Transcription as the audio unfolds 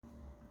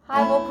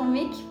Hive Open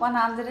Week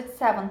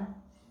 107.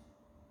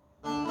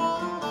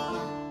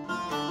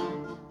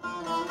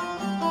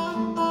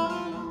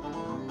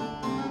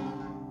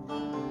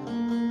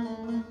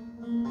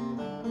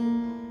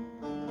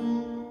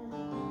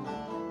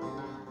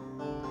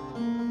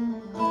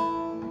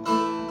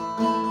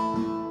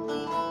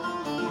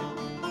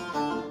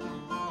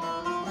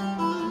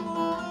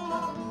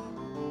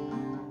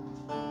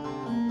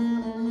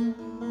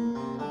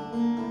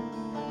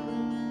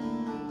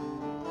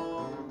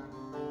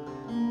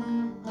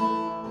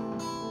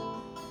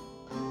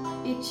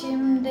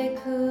 İçimde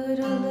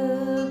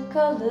kırılıp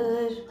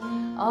kalır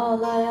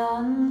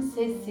ağlayan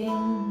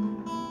sesin.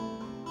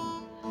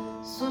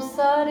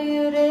 Susar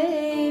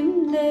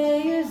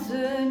yüreğimde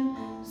yüzün,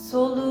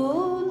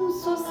 soluğun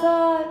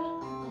susar.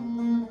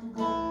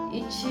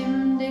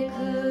 İçimde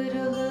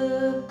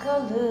kırılıp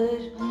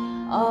kalır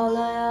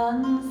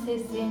ağlayan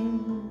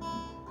sesin.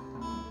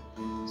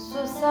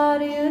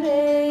 Susar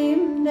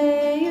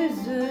yüreğimde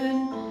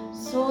yüzün,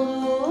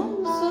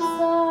 soluğun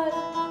susar.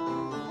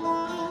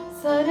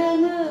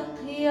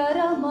 Sarınıp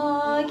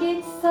yarama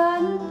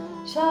gitsen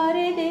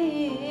çare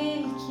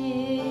değil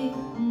ki.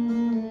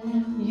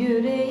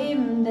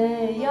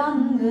 Yüreğimde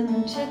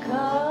yangın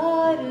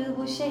çıkar,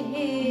 bu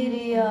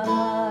şehir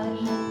yanar.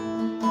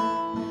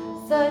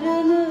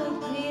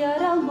 Sarınıp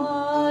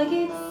yarama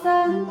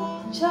gitsen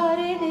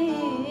çare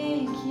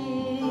değil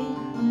ki.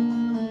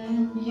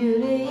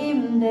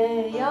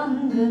 Yüreğimde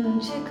yangın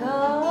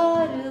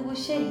çıkar, bu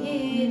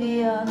şehir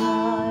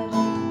yanar.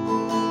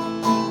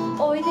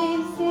 Oy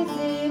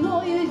dilsizim,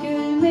 oy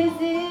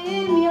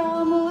gülmezim,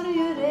 yağmur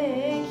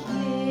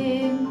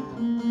yüreklim.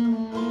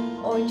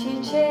 Oy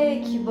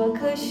çiçek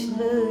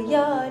bakışlı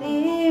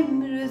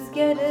yarim,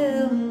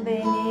 rüzgarım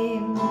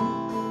benim.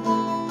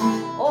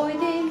 Oy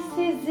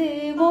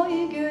dilsizim,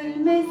 oy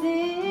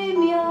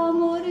gülmezim,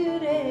 yağmur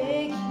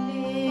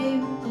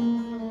yüreklim.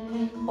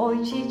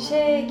 Oy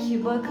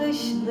çiçek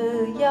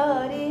bakışlı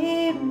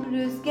yarim,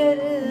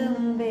 rüzgarım